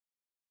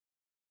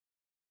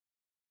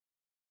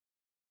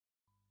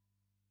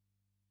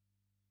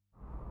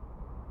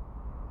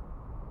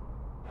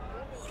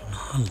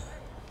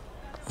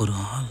ஒரு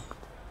ஆள்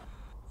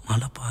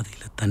மலை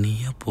பாதையில்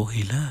தனியாக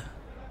போகையில்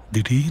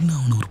திடீர்னு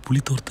அவனை ஒரு புலி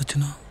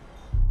துரத்துச்சுன்னா,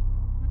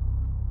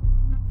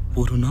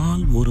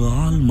 ஒரு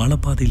ஆள் மலை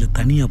பாதையில்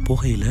தனியாக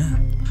போகையில்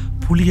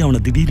புலி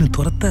அவனை திடீர்னு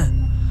துரத்த,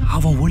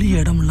 அவன் ஒளி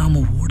இடம்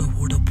இல்லாமல் ஓட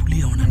ஓட புலி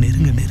அவனை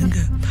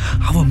நெருங்க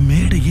அவன்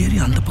மேடை ஏறி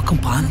அந்த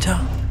பக்கம் பாஞ்சா,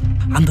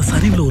 அந்த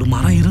சரிவில் ஒரு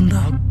மரம்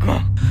இருந்தா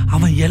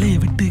அவன் இலைய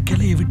விட்டு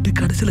கிளைய விட்டு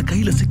கடைசியில்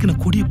கையில் சிக்கின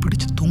கொடியை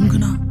பிடிச்சு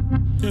தொங்குனா,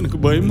 எனக்கு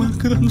பயமா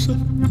இருக்கிறான்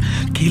சார்.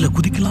 கீழே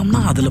குதிக்கலாம்னா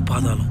அதுல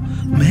பாதாளம்,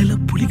 மேல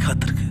புலி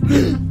காத்திருக்கு.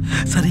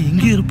 சரி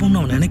இங்கே இருப்போம்னு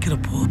அவன்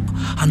நினைக்கிறப்போ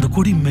அந்த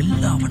கொடி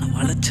மெல்ல அவனை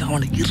வளைச்சு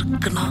அவனை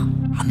இருக்குனா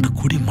அந்த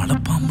கொடி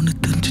மலைப்பாம்புன்னு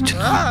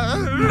தெரிஞ்சிச்சுன்னா,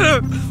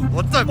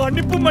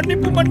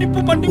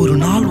 ஒரு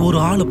நாள் ஒரு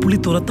ஆளை புலி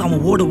துரத்து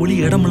அவன் ஓட ஒளி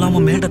இடம்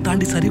இல்லாம மேடை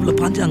தாண்டி சரிவுல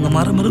பாஞ்சு அங்க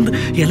மரம் இருந்து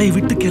இலையை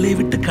விட்டு கிளைய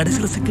விட்டு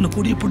கடைசியில சிக்கின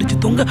கொடியை பிடிச்சு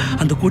தொங்க,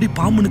 அந்த கொடி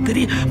பாம்புன்னு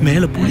தெரியும்.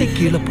 மேல புலி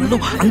கீழே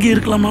பள்ளும், அங்கே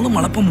இருக்கலாம்னாலும்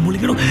மலைப்பாம்பு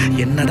முழிக்கணும்.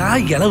 என்னடா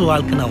இளவு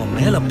வாழ்க்கைன்னு அவன்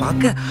மேல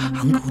பார்க்க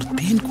அங்க ஒரு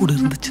தேன் கூடு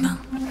இருந்துச்சுன்னா,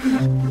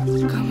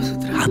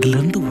 அதுல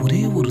இருந்து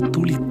ஒரே ஒரு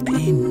துளி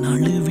தேன்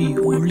நழுவி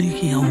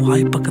ஒழுகி அவன்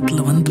வாய்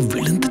பக்கத்துல வந்து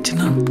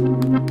விழுந்துச்சுன்னா,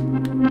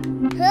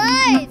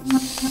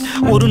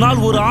 ஒரு நாள்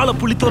ஒரு ஆளை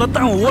புலி துரத்த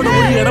அவன் ஓட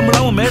ஓடி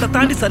இடமில்லாம மேடை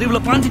தாண்டி சரிவுல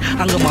பாஞ்சு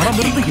அங்க மரம்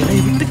இருந்து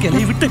இலையை விட்டு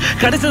கிளைய விட்டு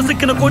கடைசியில்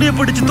சிக்கின கொடியை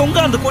பிடிச்சு தொங்க,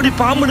 அந்த கொடி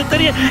பாம்புன்னு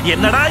தெரியும்.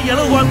 என்னடா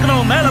இளவு வாழ்க்கை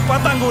அவன் மேல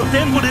பார்த்தா அங்க ஒரு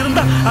தேன் கூடு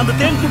இருந்தா, அந்த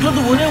தேன் கூட்டுல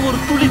இருந்து ஒரே ஒரு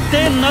துளி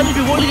தேன்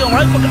நழுவி ஒளி அவன்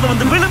வாய் பக்கத்துல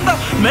வந்து விழுந்தா,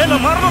 மேல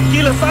மரணம்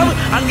கீழே சாவு,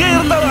 அங்கே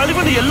இருந்தாலும்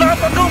அழிவது எல்லா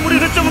பக்கமும்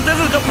முடி நிச்சயம்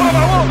தெரிஞ்சதுக்கு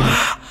அப்புறமாவும்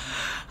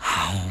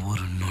அவன்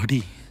ஒரு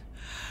நொடி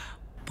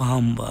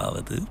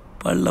பாம்பாவது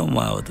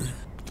பள்ளமாவது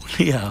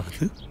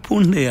புலியாவது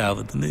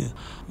புண்டையாவதுன்னு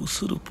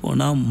உசுறு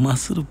போனா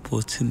மசுறு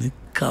போச்சுன்னு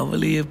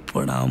கவலையே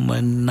போடாம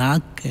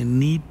நாக்க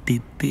நீட்டி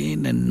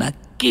தேனை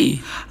நக்கி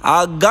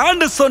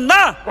ஆகாண்டு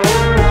சொன்னா